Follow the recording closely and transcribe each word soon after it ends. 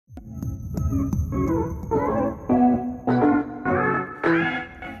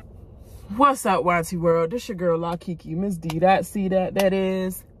What's up, YT World? This your girl, La Kiki, Miss D. That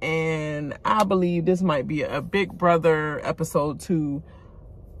is. And I believe this might be a Big Brother episode 2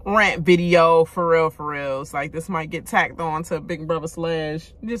 rant video for real. It's like this might get tacked on to Big Brother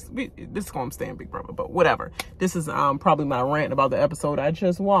slash this is gonna stay in Big Brother, but whatever. This is probably my rant about the episode I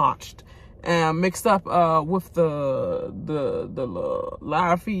just watched, and mixed up with the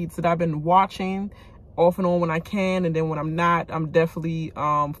live feeds that I've been watching off and on when I can, and then when I'm not, I'm definitely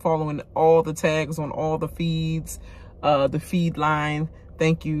following all the tags on all the feeds, the feed line.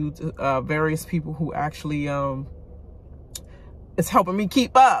 Thank you to various people who actually it's helping me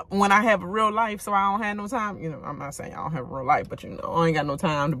keep up when I have a real life, so I don't have no time. You know, I'm not saying I don't have a real life, but you know, I ain't got no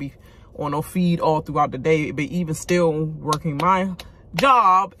time to be on no feed all throughout the day, but even still working my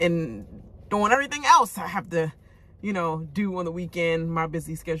job and doing everything else I have to, you know, do on the weekend, my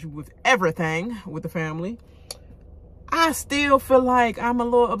busy schedule with everything with the family. I still feel like I'm a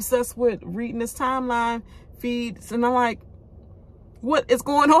little obsessed with reading this timeline feeds, and I'm like, what is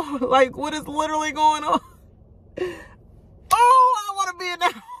going on? Like, what is literally going on? Oh, I want to be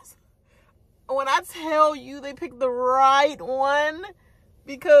announced. When I tell you they picked the right one,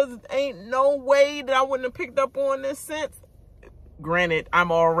 because ain't no way that I wouldn't have picked up on this since. Granted,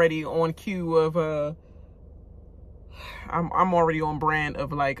 I'm already on cue of I'm already on brand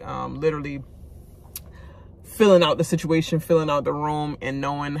of like literally filling out the situation, filling out the room, and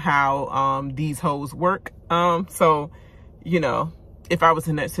knowing how these hoes work. So, you know, if I was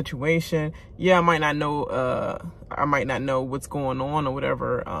in that situation, yeah, I might not know what's going on or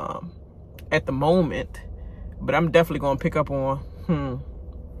whatever at the moment, but I'm definitely gonna pick up on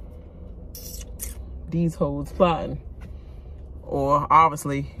these hoes plotting. Or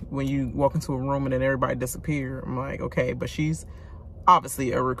obviously when you walk into a room and then everybody disappear, I'm like, okay, but she's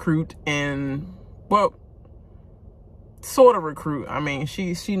obviously a recruit, and well, sort of recruit. I mean,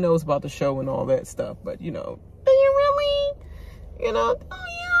 she knows about the show and all that stuff, but you know, do you really? You know,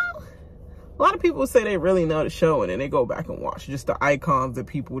 a lot of people say they really know the show, and then they go back and watch just the icons, the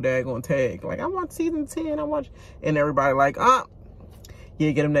people that are gonna tag. Like, I watch season 10, and everybody like,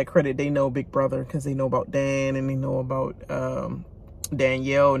 yeah, get them that credit. They know Big Brother because they know about Dan, and they know about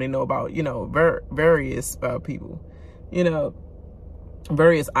Danielle, and they know about, you know, various people, you know,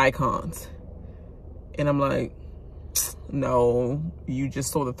 various icons. And I'm like, no, you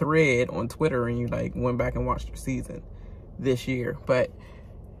just saw the thread on Twitter and you like went back and watched your season this year. But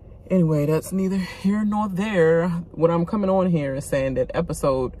anyway, that's neither here nor there. What I'm coming on here is saying that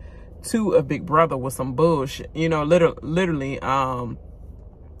episode 2 of Big Brother was some bullshit. You know, literally,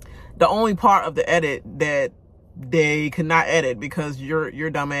 the only part of the edit that they could not edit because your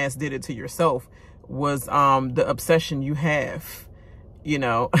dumb ass did it to yourself was the obsession you have, you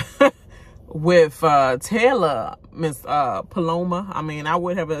know, with Taylor, Miss Paloma. I mean, I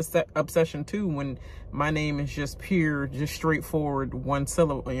would have an obsession too when my name is just pure, just straightforward, 1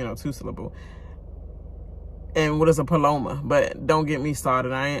 syllable, you know, 2 syllable. And what is a Paloma? But don't get me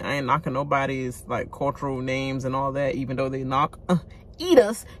started. I ain't knocking nobody's like cultural names and all that, even though they knock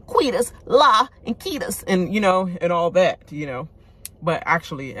Edus, Quetus, La, and Ketus, and you know, and all that, you know. But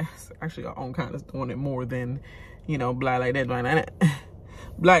actually our own kind is doing it more than, you know, black like that, like that.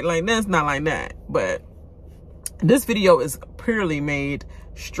 Black like that's not like that. But this video is purely made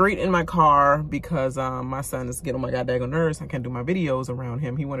straight in my car because my son is getting on my goddamn nerves. I can't do my videos around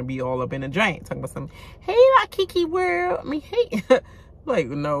him. He want to be all up in the giant talking about something. Hey, La Kiki world. I mean, hey. Like,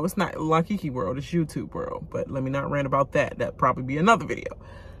 no, it's not La Kiki world. It's YouTube world. But let me not rant about that. That'd probably be another video.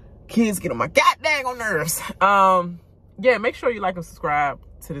 Kids get on my goddamn nerves. Yeah, make sure you like and subscribe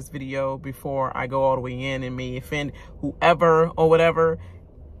to this video before I go all the way in and may offend whoever or whatever.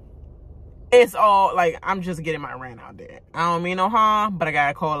 It's all like, I'm just getting my rant out there. I don't mean no harm, but I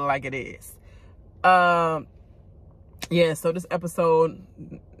gotta call it like it is. Yeah, so this episode,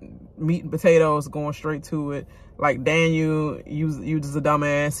 meat and potatoes, going straight to it. Like, Daniel, you just a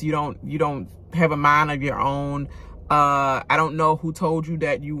dumbass. You don't have a mind of your own. I don't know who told you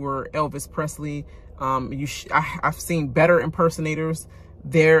that you were Elvis Presley. I've seen better impersonators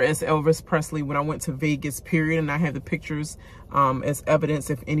there as Elvis Presley when I went to Vegas, period, and I have the pictures as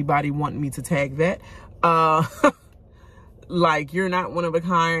evidence if anybody want me to tag that. Like, you're not one of a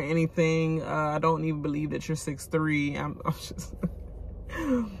kind or anything. I don't even believe that you're 6'3". I'm just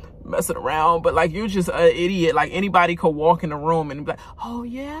messing around, but like, you're just an idiot. Like, anybody could walk in the room and be like, oh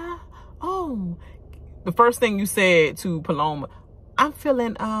yeah, oh, the first thing you said to Paloma, I'm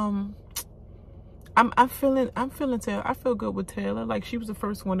feeling I'm feeling Taylor. I feel good with Taylor. Like, she was the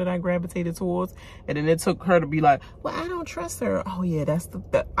first one that I gravitated towards, and then it took her to be like, well, I don't trust her. Oh yeah,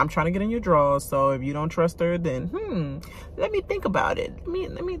 I'm trying to get in your drawers. So if you don't trust her, then let me think about it.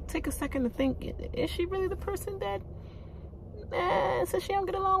 Let me take a second to think. Is she really the person that says she don't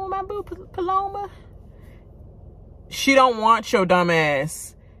get along with my boo Paloma? She don't want your dumb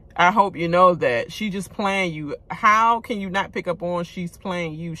ass. I hope you know that. She just playing you. How can you not pick up on she's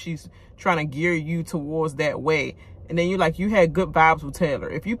playing you? She's trying to gear you towards that way. And then you had good vibes with Taylor.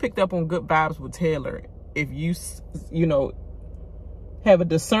 If you picked up on good vibes with Taylor, if you have a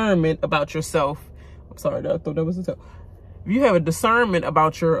discernment about yourself. I'm sorry, I thought that was a tell. If you have a discernment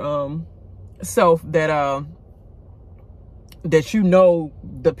about your self that that you know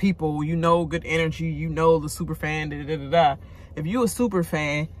the people, you know good energy, you know the super fan, If you a super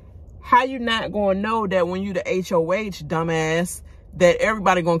fan, how you not gonna know that when you the HOH, dumbass, that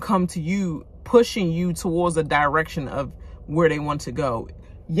everybody gonna come to you, pushing you towards a direction of where they want to go?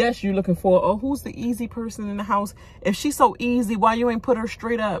 Yes, you're looking for, oh, who's the easy person in the house? If she's so easy, why you ain't put her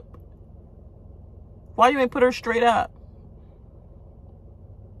straight up? Why you ain't put her straight up?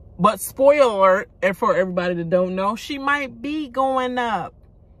 But spoiler alert, and for everybody that don't know, she might be going up.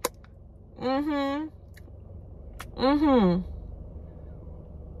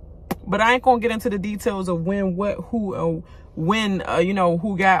 But I ain't gonna get into the details of when, what, who,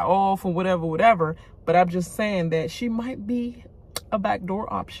 who got off or whatever. But I'm just saying that she might be a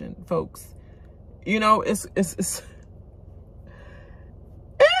backdoor option, folks. It's this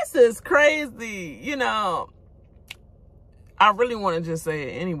is crazy. I really want to just say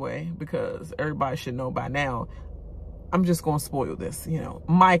it anyway, because everybody should know by now. I'm just gonna spoil this.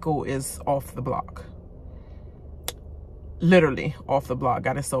 Michael is off the block. Literally off the block,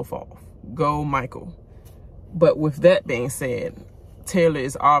 got himself off. Go Michael. But with that being said, Taylor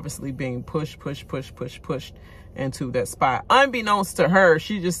is obviously being pushed into that spot. Unbeknownst to her,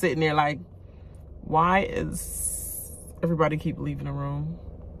 she's just sitting there like, why is everybody keep leaving the room?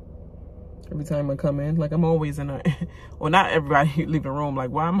 Every time I come in, like I'm always in a, well, not everybody leaving the room, like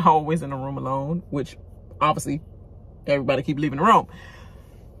why am I always in the room alone? Which obviously everybody keep leaving the room.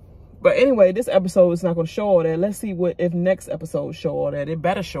 But anyway, this episode is not going to show all that. Let's see if next episode show all that. It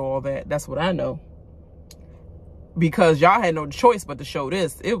better show all that. That's what I know. Because y'all had no choice but to show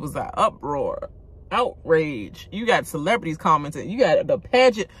this. It was an uproar, outrage. You got celebrities commenting. You got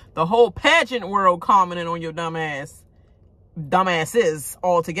the whole pageant world commenting on your dumbasses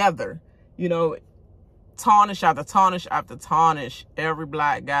all together. Tarnish after tarnish after tarnish. Every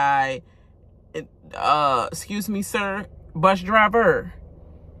black guy. Excuse me, sir, bus driver.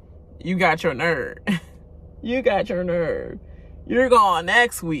 You got your nerve. You got your nerve. You're gone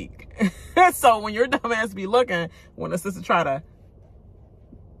next week. So when your dumb ass be looking, when the sister try to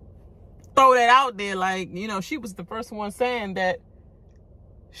throw that out there, like, she was the first one saying that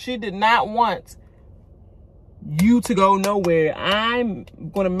she did not want you to go nowhere. I'm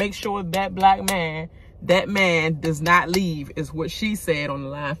going to make sure that that man does not leave, is what she said on the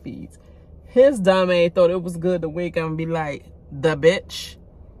live feeds. His dumb ass thought it was good to wake up and be like, the bitch.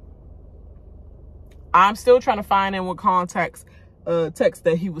 I'm still trying to find in what context, text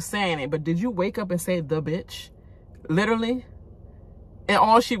that he was saying it. But did you wake up and say the bitch? Literally? And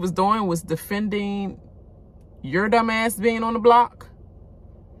all she was doing was defending your dumb ass being on the block?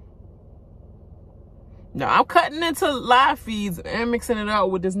 No, I'm cutting into live feeds and mixing it up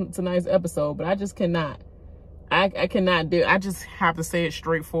with tonight's episode. But I just cannot. I cannot do it. I just have to say it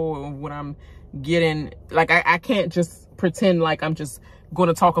straightforward when I'm getting, like, I can't just pretend like I'm just going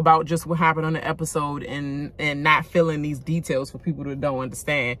to talk about just what happened on the episode and not fill in these details for people that don't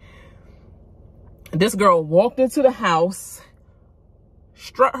understand. This girl walked into the house,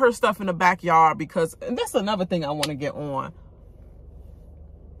 strut her stuff in the backyard because, and that's another thing I want to get on.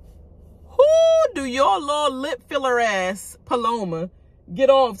 Who do your little lip filler ass, Paloma, get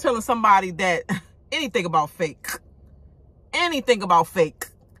off telling somebody that anything about fake? Anything about fake.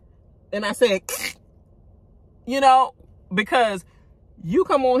 And I said, because you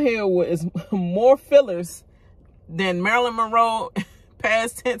come on here with more fillers than Marilyn Monroe,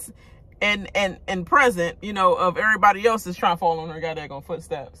 past tense and present, of everybody else is trying to fall on her goddamn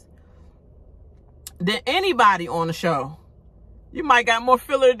footsteps. Than anybody on the show. You might got more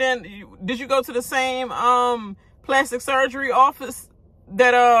filler than, did you go to the same plastic surgery office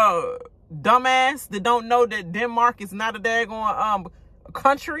that dumbass that don't know that Denmark is not a daggone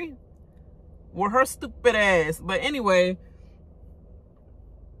country? With her stupid ass. But anyway,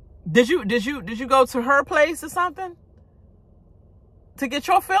 did you go to her place or something to get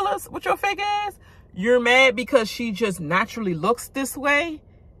your fillers with your fake ass? You're mad because she just naturally looks this way?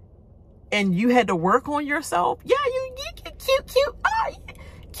 and you had to work on yourself. Yeah, you cute. Oh,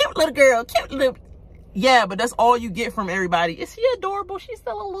 cute little girl, cute little. Yeah, but that's all you get from everybody. Is she adorable? She's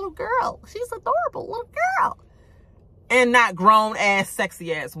still a little girl. She's adorable little girl. And not grown ass,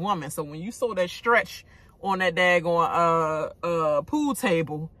 sexy ass woman. So when you saw that stretch on that daggone pool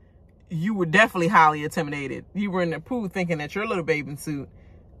table, you were definitely highly intimidated. You were in the pool thinking that your little bathing suit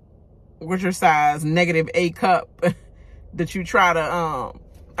with your size -A cup that you try to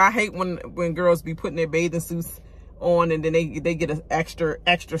I hate when girls be putting their bathing suits on and then they get an extra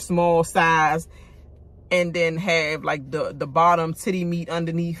small size and then have like the bottom titty meat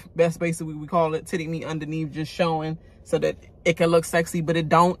underneath. That's basically we call it, titty meat underneath, just showing so that it can look sexy, but it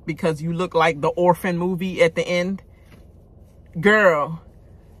don't, because you look like the orphan movie at the end. Girl,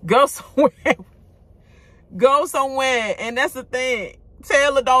 go somewhere. Go somewhere. And that's the thing.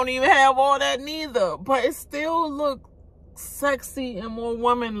 Taylor don't even have all that neither, but it still look sexy and more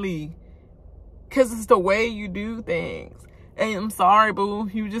womanly because it's the way you do things. And I'm sorry, boo,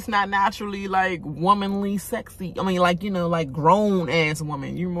 you just not naturally like womanly sexy. I mean, like, you know, like grown ass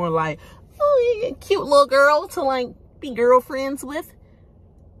woman. You're more like, oh, you're a cute little girl to like be girlfriends with,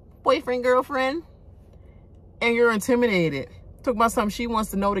 boyfriend, girlfriend, and you're intimidated. Talk about something, she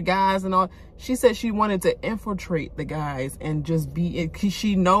wants to know the guys and all. She said she wanted to infiltrate the guys and just be, because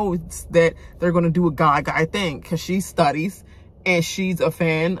she knows that they're going to do a guy thing, because she studies and she's a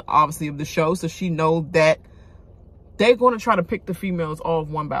fan, obviously, of the show. So she knows that they're going to try to pick the females off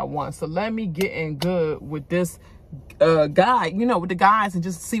one by one. So let me get in good with this guy, you know, with the guys, and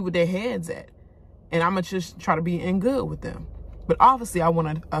just see what their head's at. And I'm going to just try to be in good with them. But obviously, I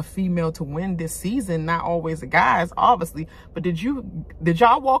want a female to win this season, not always the guys, obviously. But did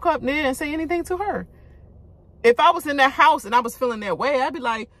y'all walk up there and say anything to her? If I was in that house and I was feeling that way, I'd be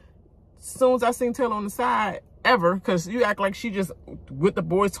like, as soon as I seen Taylor on the side, ever, because you act like she just with the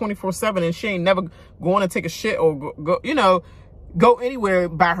boys 24/7 and she ain't never going to take a shit or go, you know, go anywhere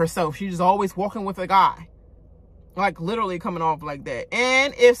by herself. She's just always walking with a guy. Like literally coming off like that.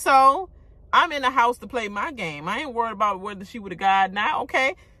 And if so, I'm in the house to play my game. I ain't worried about whether she with a guy now.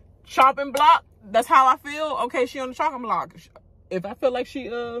 Okay, chopping block. That's how I feel. Okay, she on the chopping block. If I feel like she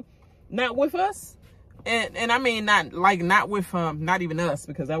not with us, and I mean not with not even us,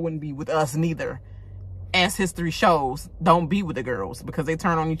 because I wouldn't be with us neither. As history shows, don't be with the girls because they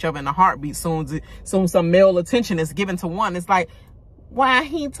turn on each other in a heartbeat. Soon some male attention is given to one, it's like, why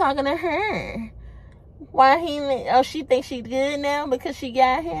he talking to her? Why she thinks she good now because she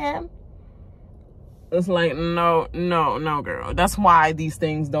got him? It's like, no, girl. That's why these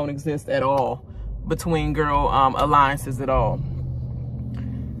things don't exist at all between girl alliances at all.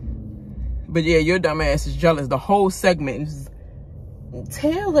 But yeah, your dumb ass is jealous. The whole segment is,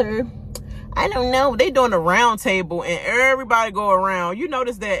 Taylor, I don't know. They doing a round table and everybody go around. You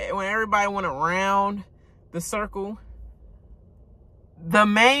notice that when everybody went around the circle, the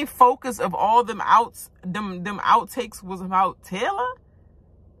main focus of all them outtakes was about Taylor.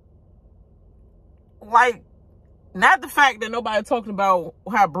 Like, not the fact that nobody talking about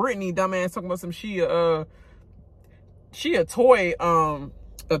how Brittany, dumbass, talking about some she a toy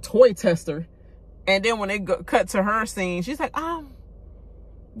tester, and then when they cut to her scene, she's like,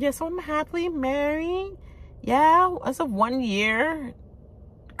 yeah, so I'm happily married. Yeah, that's a 1 year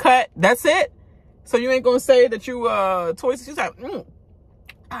cut. That's it. So you ain't gonna say that you toys. She's like,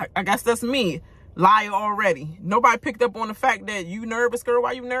 I guess that's me. Liar already. Nobody picked up on the fact that you nervous, girl.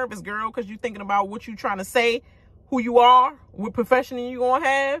 Why you nervous, girl? Because you thinking about what you trying to say, who you are, what profession you gonna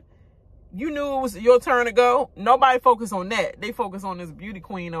have. You knew it was your turn to go. Nobody focus on that. They focus on this beauty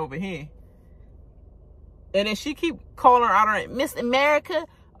queen over here. And then she keep calling her out on Miss America.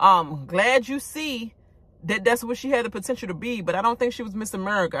 Glad you see that that's what she had the potential to be. But I don't think she was Miss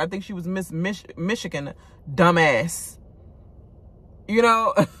America. I think she was Miss Michigan, dumbass. You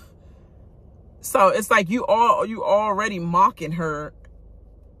know. So it's like you already mocking her.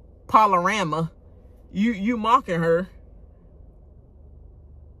 Paloma. You mocking her.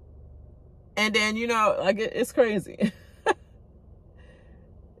 And then, you know, like it's crazy.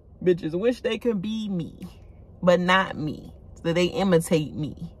 Bitches wish they could be me, but not me. So they imitate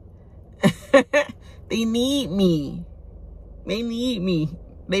me. They need me. They need me.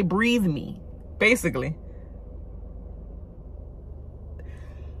 They breathe me, basically.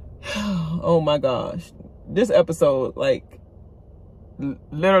 Oh my gosh. This episode, like,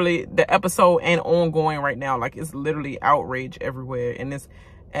 literally, the episode and ongoing right now, like, it's literally outrage everywhere.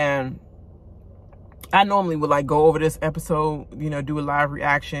 And I normally would, like, go over this episode, you know, do a live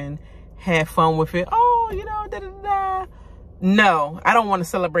reaction, have fun with it. Oh, you know, da-da-da. No, I don't want to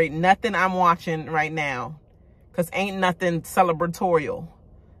celebrate nothing I'm watching right now, because ain't nothing celebratorial.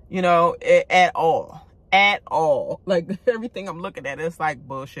 you know, at all. At all. Like, everything I'm looking at, it's like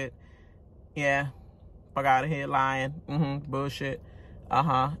bullshit. Yeah. Fuck out of here, lying. Bullshit.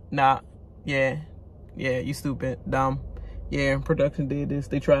 Nah. Yeah. Yeah, you stupid. Dumb. Yeah, production did this.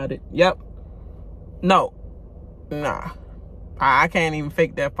 They tried it. Yep. No. Nah. I can't even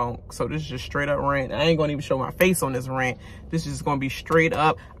fake that funk. So this is just straight up rant. I ain't gonna even show my face on this rant. This is gonna be straight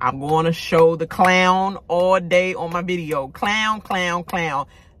up. I'm gonna show the clown all day on my video. Clown, clown, clown.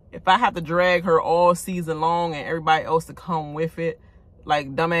 If I have to drag her all season long and everybody else to come with it,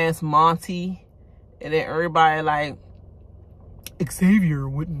 like dumbass Monte, and then everybody like, Xavier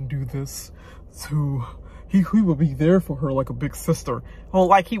wouldn't do this, so he would be there for her like a big sister. Oh,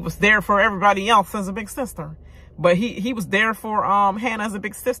 like he was there for everybody else as a big sister. But he was there for Hannah as a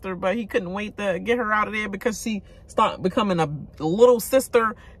big sister, but he couldn't wait to get her out of there because she started becoming a little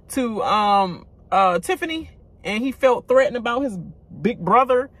sister to Tiffany, and he felt threatened about his big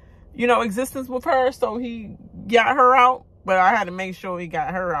brother, you know, existence with her, so he got her out. But I had to make sure he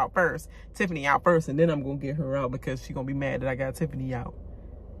got her out first, Tiffany out first, and then I'm gonna get her out because she's gonna be mad that I got Tiffany out.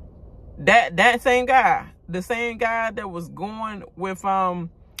 That same guy, the same guy that was going with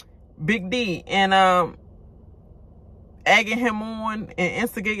Big D and egging him on and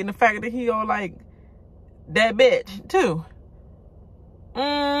instigating the fact that he all like that bitch too.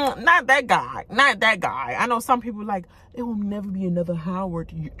 Not that guy. I know some people like, it will never be another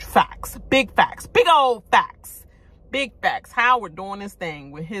Howard. Facts. Big facts. Big old facts. Big facts. Howard doing this thing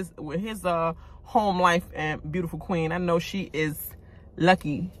with his home life and beautiful queen. I know she is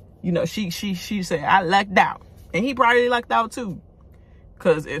lucky. You know, she said, I lucked out. And he probably lucked out too.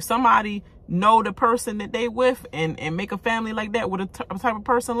 Cause if somebody know the person that they with and make a family like that with a type of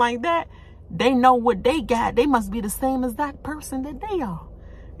person like that, they know what they got. They must be the same as that person that they are.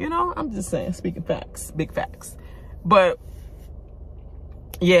 You know, I'm just saying, speaking facts, big facts. But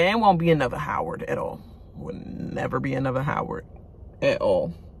yeah, it won't be another Howard at all. Will never be another Howard at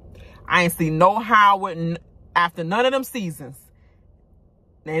all. I ain't seen no Howard after none of them seasons.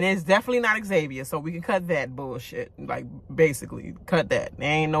 And it's definitely not Xavier, so we can cut that bullshit. Like, basically, cut that. There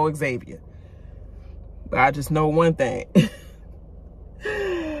ain't no Xavier. But I just know one thing.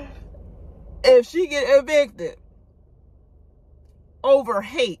 If she get evicted over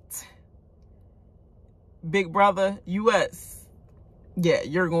hate, Big Brother US, yeah,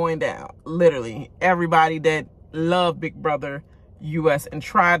 you're going down. Literally, everybody that love Big Brother US and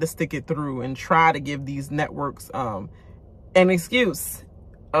try to stick it through and try to give these networks an excuse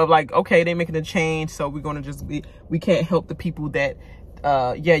of like, okay, they're making a change, so we're gonna just we can't help the people that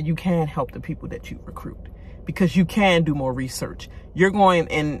yeah, you can help the people that you recruit, because you can do more research. You're going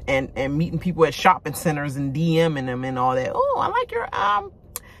and meeting people at shopping centers and DMing them and all that. Oh, I like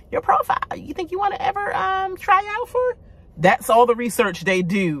your profile. You think you want to ever try out for? That's all the research they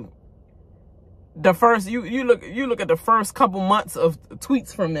do. The first you look at the first couple months of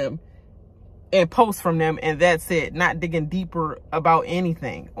tweets from them and posts from them, and that's it. Not digging deeper about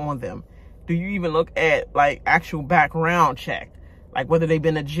anything on them. Do you even look at like actual background check, like whether they've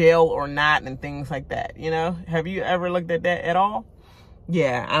been to jail or not and things like that? You know, have you ever looked at that at all?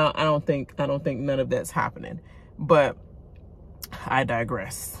 Yeah, I don't think none of that's happening. But I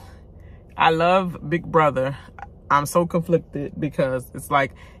digress. I love Big Brother. I'm so conflicted because it's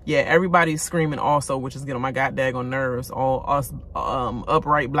like, yeah, everybody's screaming also, which is getting on my goddamn nerves. All us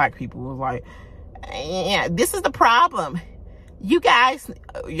upright black people was like, yeah, this is the problem. You guys,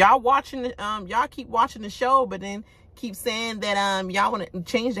 y'all watching, y'all keep watching the show, but then keep saying that y'all want to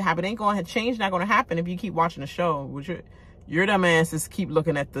change to happen. It ain't going to change, not going to happen if you keep watching the show. Which your dumb asses keep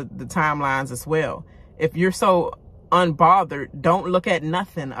looking at the timelines as well. If you're so unbothered, don't look at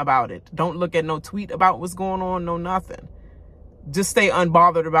nothing about it. Don't look at no tweet about what's going on, no nothing. Just stay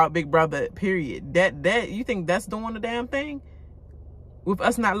unbothered about Big Brother, period. That you think that's doing the damn thing with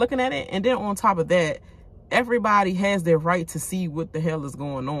us not looking at it? And then on top of that, everybody has their right to see what the hell is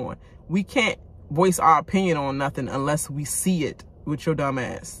going on. We can't voice our opinion on nothing unless we see it with your dumb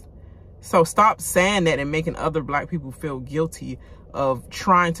ass. So stop saying that and making other black people feel guilty of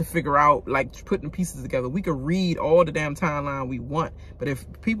trying to figure out, like, putting pieces together. We could read all the damn timeline we want, but if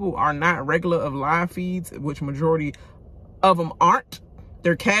people are not regular of live feeds, which majority of them aren't,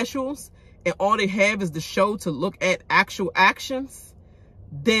 they're casuals, and all they have is the show to look at actual actions,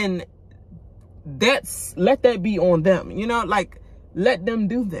 then let that be on them. You know, like, let them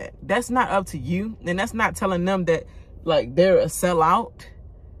do that. That's not up to you, and that's not telling them that, like, they're a sellout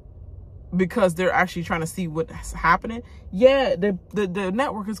because they're actually trying to see what's happening. Yeah, the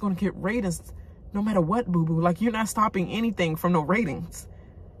network is going to get ratings no matter what, boo-boo. Like, you're not stopping anything from no ratings,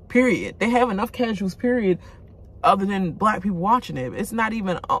 period. They have enough casuals, period, other than black people watching it. It's not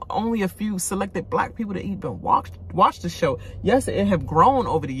even only a few selected black people that even watch the show. Yes, it have grown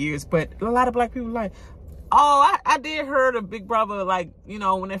over the years, but a lot of black people like, oh, I did heard of Big Brother, like, you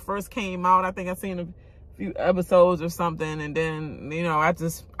know, when it first came out. I think I seen a few episodes or something, and then, you know, I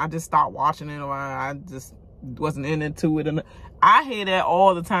just stopped watching it, or I just wasn't into it. And I hear that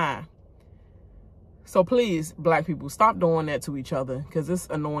all the time. So please, black people, stop doing that to each other, because it's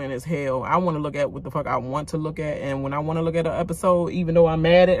annoying as hell. I want to look at what the fuck I want to look at, and when I want to look at an episode, even though I'm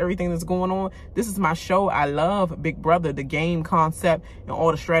mad at everything that's going on, this is my show. I love Big Brother, the game concept, and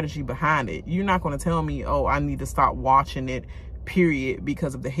all the strategy behind it. You're not going to tell me, oh, I need to stop watching it, period,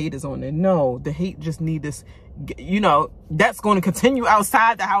 because of the haters on it. No, the hate just need this, you know, that's going to continue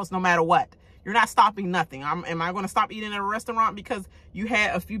outside the house no matter what. You're not stopping nothing. Am I going to stop eating at a restaurant because you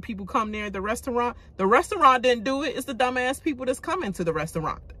had a few people come near the restaurant? The restaurant didn't do it. It's the dumbass people that's coming to the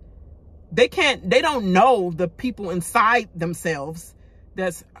restaurant. They don't know the people inside themselves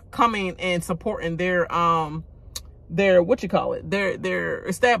that's coming and supporting their their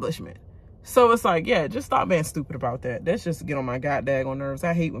establishment. So it's like, yeah, just stop being stupid about that. That's just get on my goddamn nerves.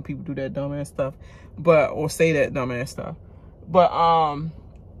 I hate when people do that dumbass stuff, or say that dumbass stuff. But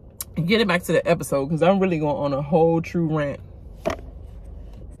getting back to the episode, because I'm really going on a whole true rant.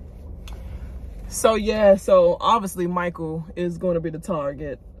 So yeah, so obviously Michael is going to be the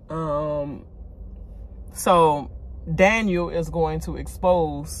target. So Daniel is going to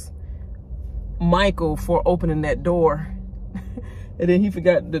expose Michael for opening that door. And then he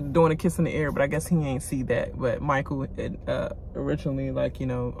forgot doing a kiss in the air, but I guess he ain't see that. But Michael originally, like, you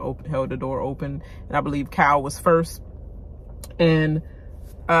know, held the door open, and I believe Kyle was first, and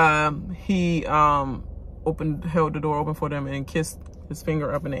he held the door open for them and kissed his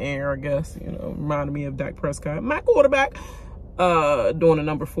finger up in the air, I guess, you know, reminded me of Dak Prescott, my quarterback, doing a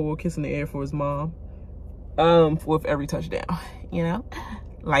number 4, kissing the air for his mom, with every touchdown, you know,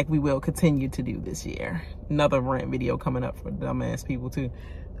 like we will continue to do this year. Another rant video coming up for dumbass people too.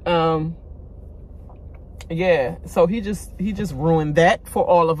 Yeah, so he just ruined that for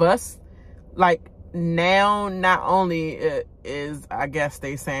all of us. Like, now not only is, I guess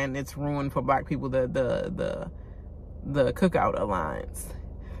they saying it's ruined for black people, the Cookout Alliance,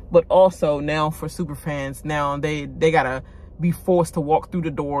 but also now for super fans, now they gotta be forced to walk through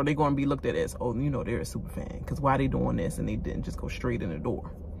the door. They're gonna be looked at as, oh, you know, they're a super fan, because why they doing this, and they didn't just go straight in the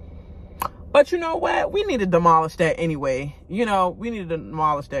door. But you know what, we need to demolish that anyway. You know, we need to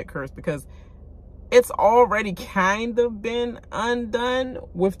demolish that curse, because it's already kind of been undone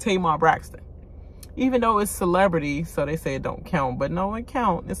with Tamar Braxton. Even though it's celebrity, so they say it don't count. But no, it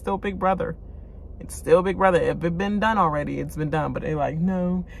count. It's still Big Brother. It's still Big Brother. If it's been done already, it's been done. But they like,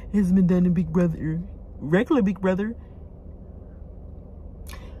 no, it's been done in Big Brother. Regular Big Brother.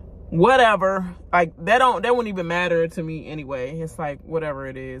 Whatever. Like, that wouldn't even matter to me anyway. It's like, whatever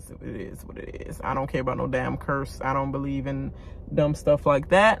it is what it is. I don't care about no damn curse. I don't believe in dumb stuff like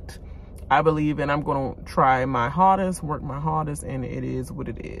that. I believe in, I'm going to try my hardest, work my hardest, and it is what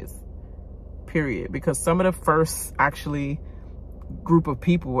it is. Period. Because some of the first group of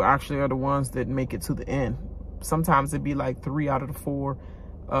people actually are the ones that make it to the end. Sometimes it'd be like 3 out of the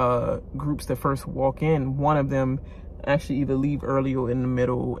 4 groups that first walk in. One of them actually either leave early or in the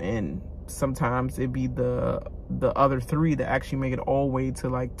middle, and sometimes it'd be the other 3 that actually make it all the way to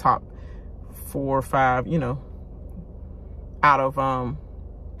like top 4 or 5, you know, out of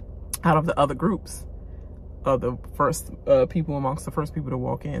the other groups of the first people, amongst the first people to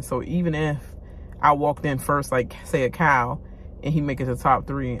walk in. So even if I walked in first, like say a Kyle, and he make it to top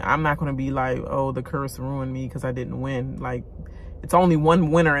 3, I'm not going to be like, oh, the curse ruined me because I didn't win. Like, it's only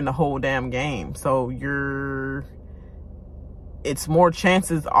one winner in the whole damn game. So it's more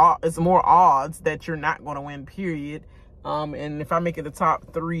chances, it's more odds that you're not going to win, period. And if I make it the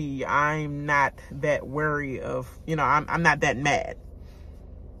top 3, I'm not that wary of, you know, I'm not that mad.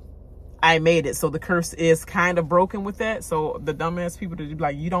 I made it. So the curse is kind of broken with that. So the dumbass people that be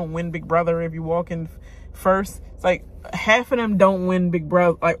like, you don't win Big Brother if you walk in first. It's like, half of them don't win Big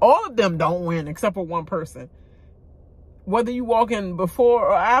Brother. Like, all of them don't win except for one person. Whether you walk in before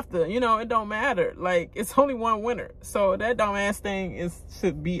or after, you know, it don't matter. Like, it's only one winner. So that dumbass thing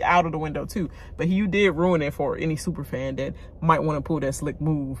should be out of the window too. But you did ruin it for any super fan that might want to pull that slick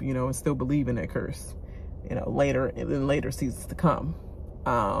move, you know, and still believe in that curse, you know, in later seasons to come.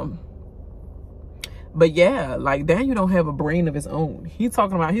 But yeah, like, Daniel don't have a brain of his own. He's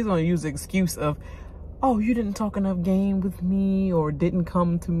talking about, he's going to use the excuse of, oh, you didn't talk enough game with me, or didn't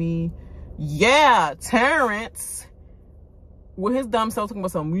come to me. Yeah, Terrance, with his dumb self talking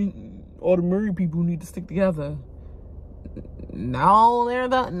about something, all the married people need to stick together. No,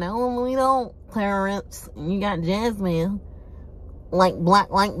 we don't. Terrance, and you got Jasmine. Like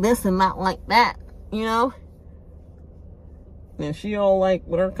black like this and not like that, you know? And she all like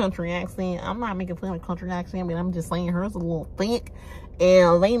with her country accent. I'm not making fun of country accent, but I'm just saying hers a little thick.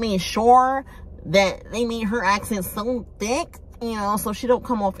 And they made sure that they made her accent so thick, you know, so she don't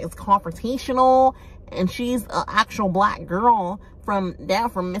come off as confrontational. And she's an actual black girl down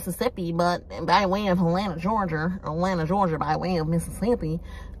from Mississippi, but by way of Atlanta, Georgia by way of Mississippi,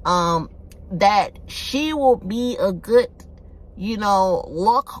 that she will be a good, you know,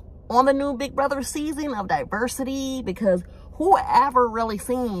 look on the new Big Brother season of diversity, because whoever really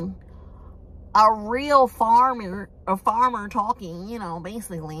seen a real farmer talking, you know,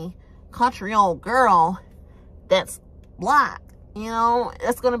 basically country old girl that's black, you know,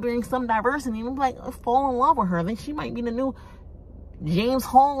 that's going to bring some diversity and like fall in love with her. I think she might be the new James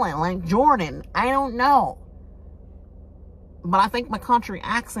Holland, like Jordan. I don't know. But I think my country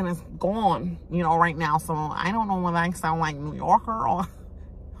accent is gone, you know, right now. So I don't know whether I sound like New Yorker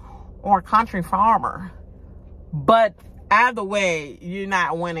or a country farmer. But either way, you're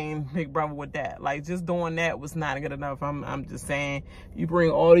not winning Big Brother with that. Like, just doing that was not good enough. I'm just saying, you bring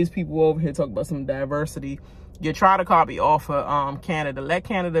all these people over here, talk about some diversity. You try to copy off of Canada. Let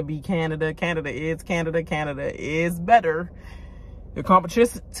Canada be Canada. Canada is Canada. Canada is better. The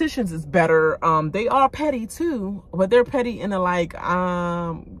competitions is better. They are petty too, but they're petty in a like,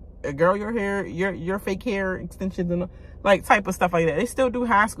 girl, your hair, your fake hair extensions and like type of stuff like that. They still do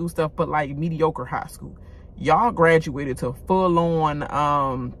high school stuff, but like mediocre high school. Y'all graduated to full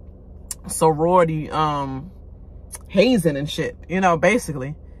on sorority hazing and shit. You know,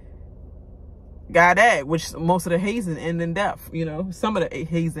 basically. Got that, which most of the hazing end in death. You know, some of the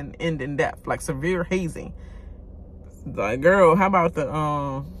hazing end in death, like severe hazing. Like, girl, how about the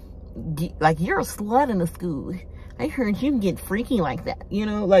like, you're a slut in the school. I heard you get freaky like that. You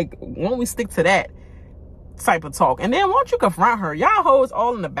know, like, why don't we stick to that type of talk? And then why don't you confront her? Y'all hoes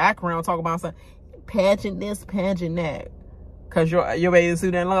all in the background talk about something, pageant this, pageant that, cause your bathing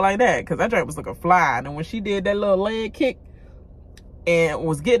suit didn't look like that. Cause that joint was looking fly. And when she did that little leg kick and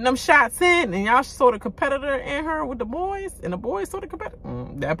was getting them shots in, and y'all saw the competitor in her with the boys, and the boys saw the competitor.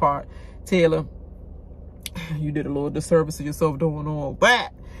 That part, Taylor, you did a little disservice to yourself doing all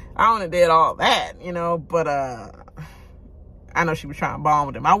that. I wouldn't have did all that, you know, but I know she was trying to bond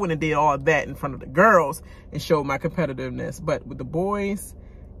with them. I wouldn't have did all that in front of the girls and show my competitiveness. But with the boys,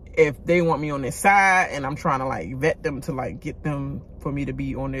 if they want me on their side and I'm trying to like vet them to like get them for me to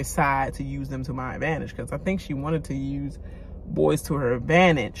be on their side, to use them to my advantage, because I think she wanted to use boys to her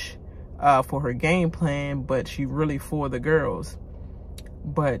advantage for her game plan, but she really for the girls.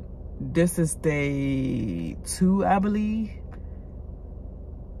 But this is day 2, I believe.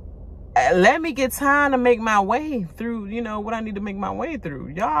 Let me get time to make my way through, you know, what I need to make my way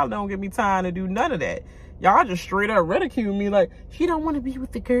through. Y'all don't give me time to do none of that. Y'all just straight up ridicule me like, she don't want to be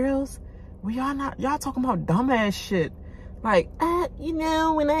with the girls. Well, y'all talking about dumbass shit. Like, you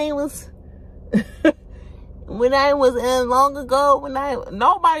know, when I was long ago,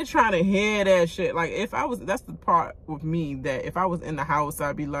 nobody trying to hear that shit. Like, if I was, that's the part with me, that if I was in the house,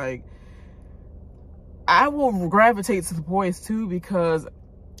 I'd be like, I will gravitate to the boys too, because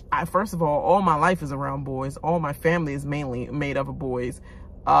first of all my life is around boys. All my family is mainly made up of boys.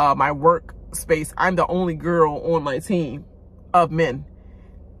 My work space, I'm the only girl on my team of men.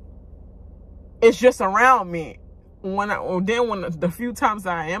 It's just around me. When the few times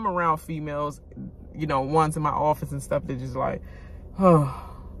I am around females, you know, ones in my office and stuff, they're just like,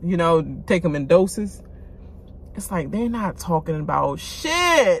 oh, you know, take them in doses. It's like, they're not talking about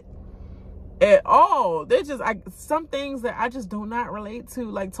shit at all. They're just, some things that I just do not relate to,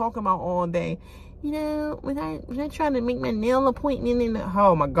 like talking about all day. You know, when I trying to make my nail appointment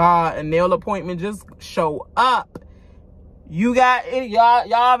oh my God, a nail appointment, just show up. You got it,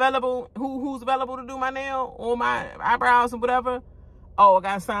 y'all available? Who's available to do my nail or my eyebrows and whatever? Oh, I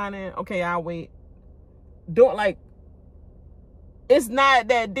got to sign in. Okay, I'll wait. Don't, like, it's not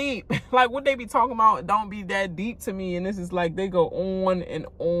that deep. Like, what they be talking about don't be that deep to me. And this is like, they go on and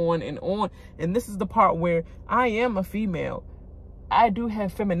on and on. And this is the part where I am a female. I do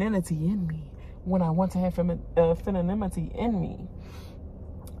have femininity in me when I want to have femininity in me.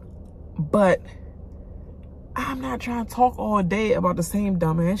 But I'm not trying to talk all day about the same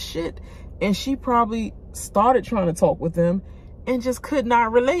dumbass shit. And she probably started trying to talk with them and just could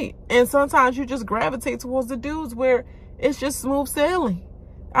not relate. And sometimes you just gravitate towards the dudes where it's just smooth sailing.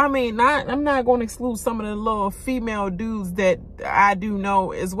 I mean, I'm not going to exclude some of the little female dudes that I do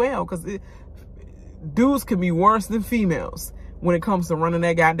know as well, because dudes can be worse than females when it comes to running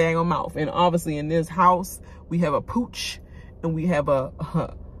that goddamn mouth. And obviously in this house, we have a Pooch and we have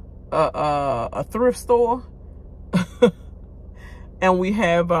a a thrift store. And we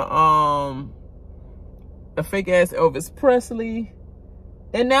have a fake ass Elvis Presley.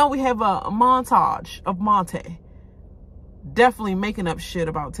 And now we have a montage of Monte definitely making up shit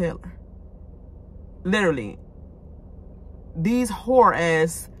about Taylor. Literally. These whore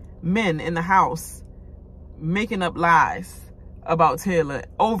ass men in the house making up lies about Taylor,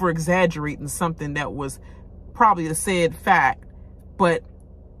 over exaggerating something that was probably a said fact, but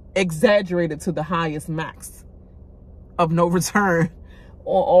exaggerated to the highest max of no return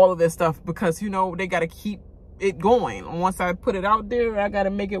on all of this stuff, because, you know, they got to keep it going. Once I put it out there, I got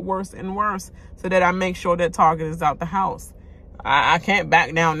to make it worse and worse so that I make sure that Target is out the house. I can't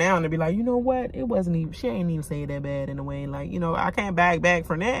back down now and be like, you know what, it wasn't even, she ain't even say that bad in a way, like, you know, I can't back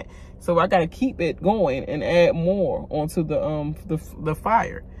from that. So I got to keep it going and add more onto the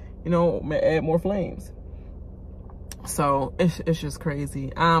fire, you know, add more flames. So it's just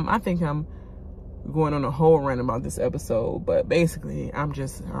crazy. I think I'm going on a whole rant about this episode, but basically I'm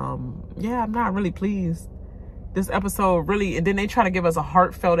just yeah, I'm not really pleased. This episode really, and then they try to give us a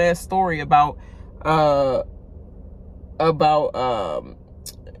heartfelt ass story about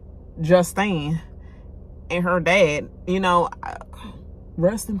Justine and her dad. You know,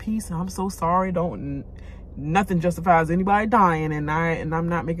 rest in peace. I'm so sorry. Nothing justifies anybody dying, and I'm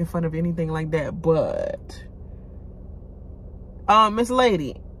not making fun of anything like that, but Miss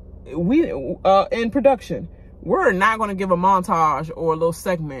Lady, we in production, we're not going to give a montage or a little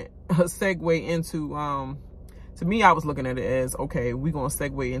segment, a segue into to me, I was looking at it as, okay, we're going to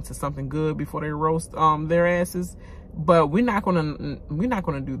segue into something good before they roast their asses, but we're not going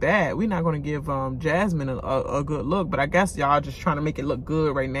to do that. We're not going to give Jasmine a good look, but I guess y'all just trying to make it look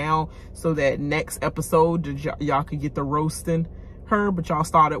good right now so that next episode y'all could get the roasting her. But y'all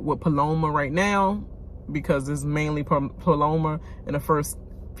started with Paloma right now because it's mainly Paloma in the first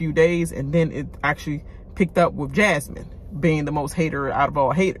few days, and then it actually picked up with Jasmine being the most hater out of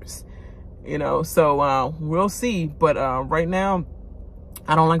all haters, you know. So we'll see, but right now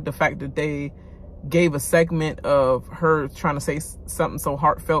I don't like the fact that they gave a segment of her trying to say something so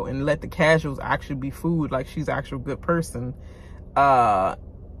heartfelt and let the casuals actually be food like she's actually a good person.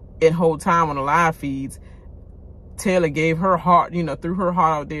 In whole time on the live feeds, Taylor gave her heart, you know, threw her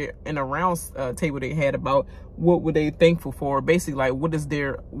heart out there in a round table they had about what were they thankful for, basically like what is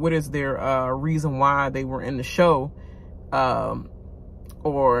their reason why they were in the show,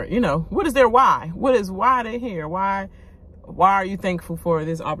 or, you know, what is their why, why they're here, why are you thankful for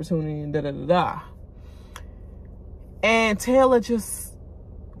this opportunity, and da-da-da-da. And Taylor just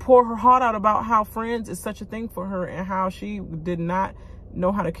poured her heart out about how Friends is such a thing for her and how she did not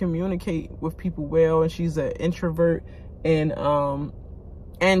know how to communicate with people well, and she's an introvert, and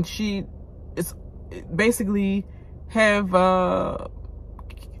she is basically have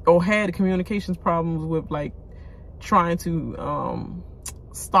or had communications problems with like trying to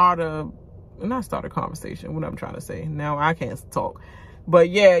not start a conversation, what I'm trying to say. Now I can't talk. But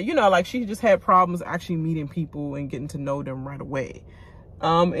yeah, you know, like she just had problems actually meeting people and getting to know them right away.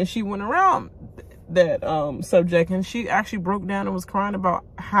 And she went around that subject, and she actually broke down and was crying about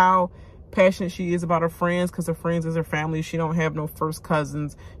how passionate she is about her friends, because her friends is her family. She don't have no first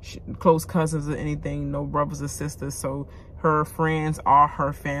cousins, close cousins or anything, no brothers or sisters. So her friends are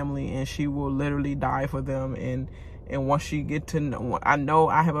her family, and she will literally die for them. And once she get to know, I know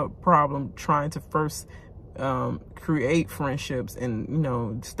I have a problem trying to first create friendships and, you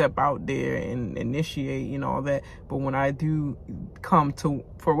know, step out there and initiate, you know, all that. But when I do come to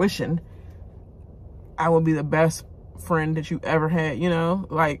fruition, I will be the best friend that you ever had, you know.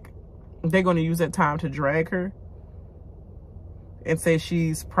 Like, they're going to use that time to drag her and say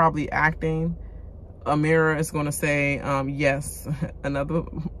she's probably acting. Ameerah is going to say, yes, another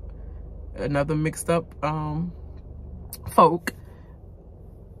mixed up folk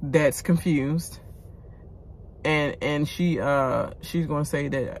that's confused, and she's going to say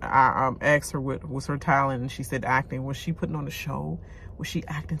that I asked her what was her talent, and she said acting. Was she putting on a show? Was she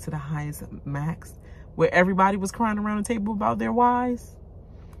acting to the highest max where everybody was crying around the table about their wives?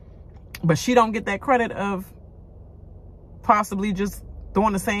 But she don't get that credit of possibly just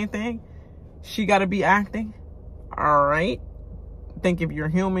doing the same thing. She got to be acting. All right. I think if you're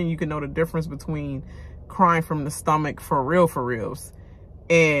human, you can know the difference between crying from the stomach for reals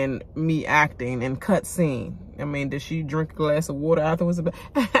and me acting and cut scene. I mean, did she drink a glass of water afterwards?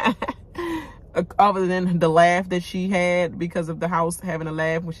 Other than the laugh that she had because of the house having a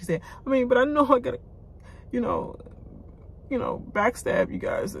laugh when she said, I mean, but I know I gotta, you know, backstab you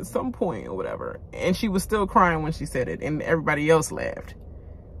guys at some point or whatever. And she was still crying when she said it, and everybody else laughed.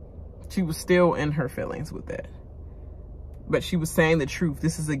 She was still in her feelings with that. But she was saying the truth.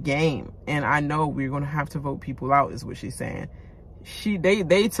 This is a game, and I know we're gonna have to vote people out, is what she's saying.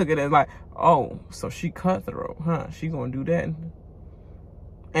 They took it as like, oh, so she cutthroat, huh? She gonna do that.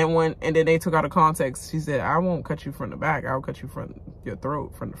 And then they took out of context. She said, I won't cut you from the back. I'll cut you from your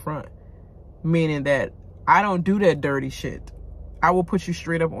throat, from the front. Meaning that I don't do that dirty shit. I will put you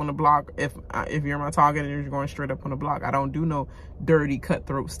straight up on the block if you're my target and you're going straight up on the block. I don't do no dirty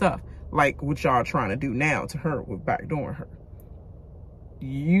cutthroat stuff like what y'all trying to do now to her with backdooring her.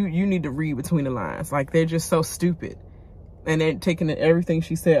 You need to read between the lines. Like, they're just so stupid. And they're taking everything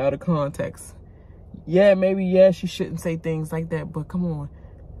she said out of context. Yeah, maybe, yeah, she shouldn't say things like that, but come on.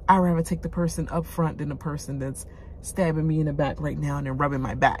 I'd rather take the person up front than the person that's stabbing me in the back right now and then rubbing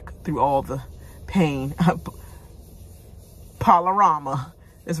my back through all the pain. Paloma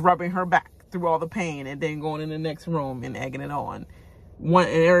is rubbing her back through all the pain and then going in the next room and egging it on. And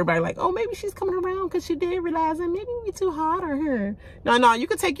everybody like, oh, maybe she's coming around because she did realize that maybe we too hard on her. No, you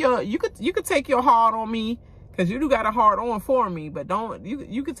could take your hard on me. Because you do got a hard on for me, but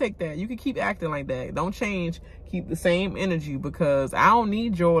you could take that. You could keep acting like that. Don't change. Keep the same energy, because I don't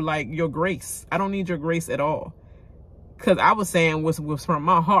need your grace. I don't need your grace at all. Because I was saying what's from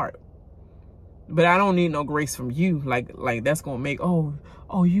my heart. But I don't need no grace from you. Like that's going to make, oh,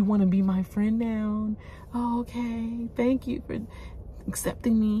 you want to be my friend now? Oh, okay. Thank you for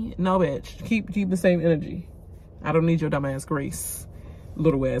accepting me. No, bitch. Keep the same energy. I don't need your dumb ass grace,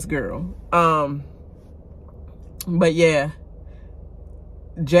 little ass girl. But yeah,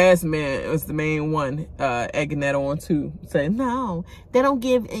 Jasmine was the main one egging that on too, saying no, they don't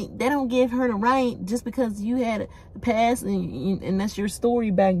give her the right just because you had a past and that's your story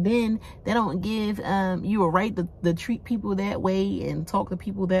back then. They don't give you a right to treat people that way and talk to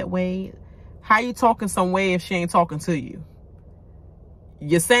people that way. How you talking some way if she ain't talking to you?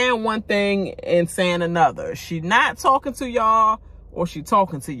 You're saying one thing and saying another. She not talking to y'all, or she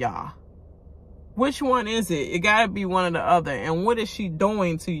talking to y'all. Which one is it? It gotta be one or the other. And what is she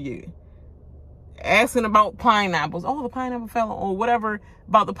doing to you? Asking about pineapples. Oh, the pineapple fell, or whatever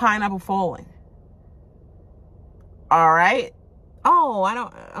about the pineapple falling. All right. Oh,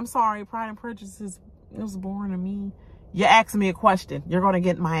 I'm sorry. Pride and Prejudice, it was boring to me. You asked me a question. You're going to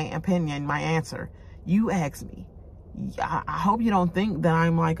get my opinion, my answer. You asked me. I hope you don't think that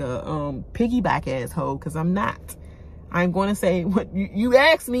I'm like a piggyback asshole, because I'm not. I'm going to say what you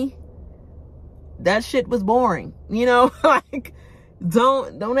asked me. That shit was boring, you know. Like,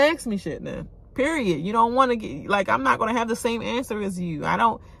 don't ask me shit now. Period. You don't want to get, like, I'm not gonna have the same answer as you. I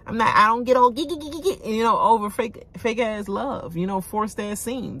don't get all you know, over fake ass love, you know, forced ass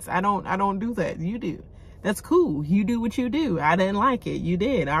scenes. I don't do that. You do. That's cool. You do what you do. I didn't like it. You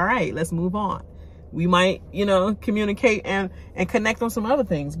did. All right, let's move on. We might, you know, communicate and connect on some other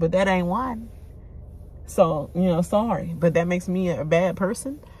things, but that ain't one. So, you know, sorry, but that makes me a bad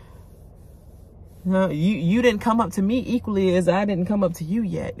person. No, you didn't come up to me equally as I didn't come up to you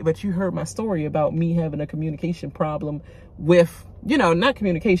yet, but you heard my story about me having a communication problem with, you know, not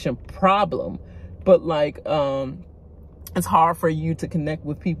communication problem, but like, it's hard for you to connect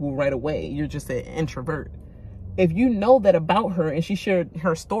with people right away. You're just an introvert. If you know that about her and she shared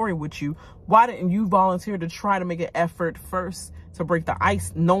her story with you, why didn't you volunteer to try to make an effort first to break the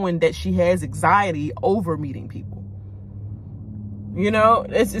ice, knowing that she has anxiety over meeting people? You know,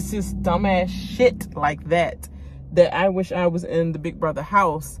 it's just dumbass shit like that I wish I was in the Big Brother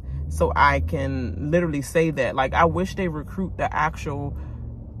house so I can literally say that. Like, I wish they recruit the actual,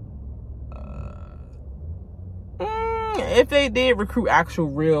 if they did recruit actual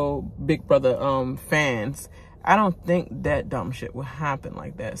real Big Brother fans, I don't think that dumb shit would happen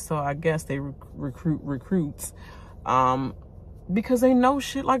like that. So I guess they recruit recruits because they know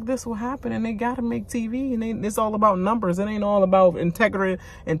shit like this will happen, and they gotta make TV, and it's all about numbers. It ain't all about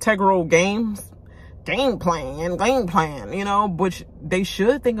integral game plan, you know, which they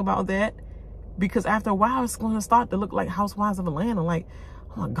should think about that, because after a while it's going to start to look like Housewives of Atlanta. Like,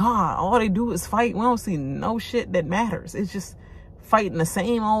 oh my God, all they do is fight. We don't see no shit that matters. It's just fighting, the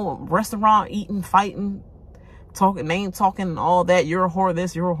same old restaurant, eating, fighting, talking, name talking, and all that. You're a whore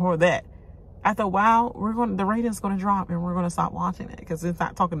this, you're a whore that. After a while, the ratings going to drop, and we're going to stop watching it because it's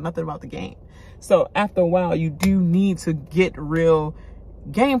not talking nothing about the game. So after a while, you do need to get real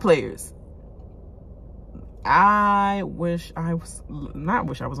game players. I wish I was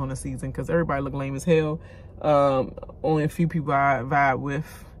on the season, because everybody looked lame as hell. Only a few people I vibe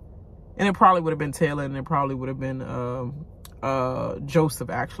with, and it probably would have been Taylor, and it probably would have been Joseph,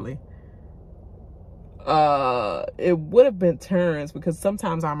 actually. It would have been Terrance, because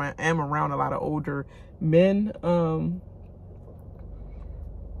sometimes I am around a lot of older men,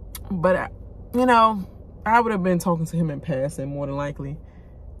 but you know, I would have been talking to him in passing more than likely.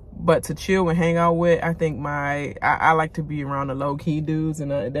 But to chill and hang out with, I think I like to be around the low-key dudes, and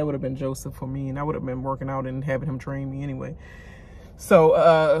that would have been Joseph for me, and I would have been working out and having him train me anyway.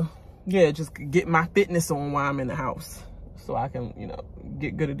 So, yeah, just get my fitness on while I'm in the house so I can, you know,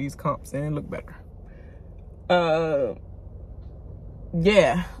 get good at these comps and look better.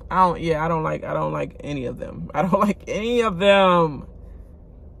 Yeah, I don't like any of them. I don't like any of them.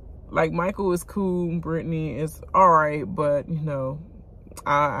 Like, Michael is cool, Brittany is all right, but, you know,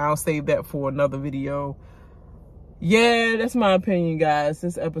 I'll save that for another video. Yeah, that's my opinion, guys.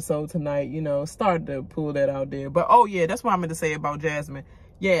 This episode tonight, you know, started to pull that out there. But, oh, yeah, that's what I meant to say about Jasmine.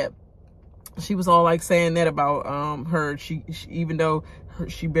 Yeah, she was all, like, saying that about her. She even though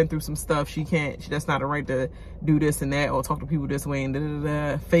she been through some stuff, that's not a right to do this and that or talk to people this way and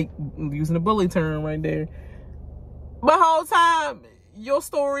da-da-da. Fake, using a bully term right there. But the whole time, your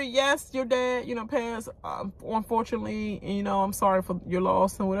story, yes, your dad, you know, passed, unfortunately, and, you know, I'm sorry for your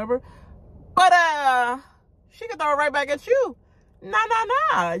loss and whatever. But, she could throw it right back at you.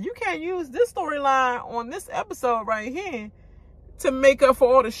 Nah. You can't use this storyline on this episode right here to make up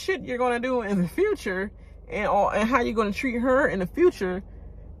for all the shit you're going to do in the future and how you're going to treat her in the future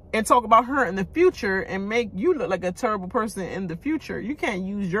and talk about her in the future and make you look like a terrible person in the future. You can't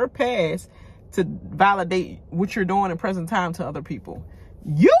use your past to validate what you're doing in present time to other people.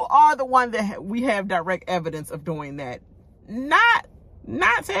 You are the one that we have direct evidence of doing that, not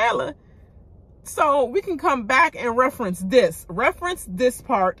Taylor. So we can come back and reference this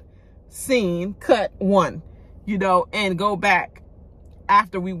part, scene, cut 1, you know, and go back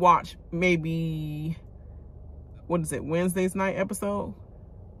after we watch maybe, what is it, Wednesday's night episode?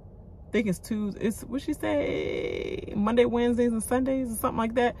 I think it's Tuesday. It's, what she say? Monday, Wednesdays, and Sundays or something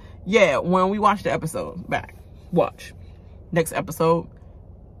like that. Yeah, when we watch the episode back. Watch. Next episode.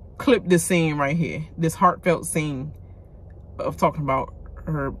 Clip this scene right here. This heartfelt scene of talking about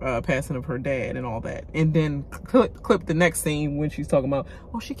her passing of her dad and all that. And then clip the next scene when she's talking about,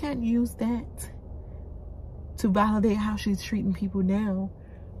 oh, she can't use that to validate how she's treating people now.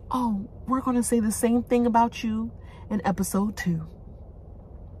 Oh, we're going to say the same thing about you in episode 2.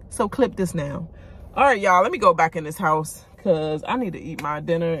 So clip this now. All right, y'all, let me go back in this house because I need to eat my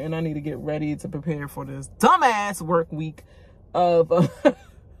dinner and I need to get ready to prepare for this dumbass work week of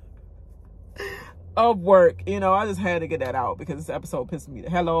of work. You know, I just had to get that out because this episode pissed me the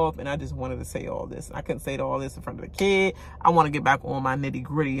hell off and I just wanted to say all this. I couldn't say all this in front of the kid. I want to get back on my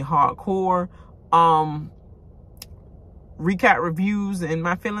nitty-gritty hardcore recap reviews and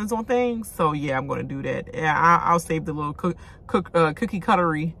my feelings on things. So yeah, I'm going to do that. Yeah, I'll save the little cookie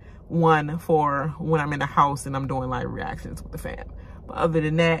cuttery one for when I'm in the house and I'm doing live reactions with the fam. But other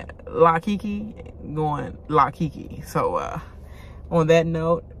than that, La Kiki, going La Kiki. So on that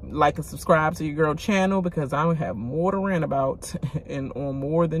note, like and subscribe to your girl channel because I have more to rant about and on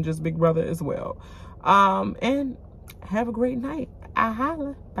more than just Big Brother as well. And have a great night. I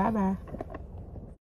holla. Bye-bye.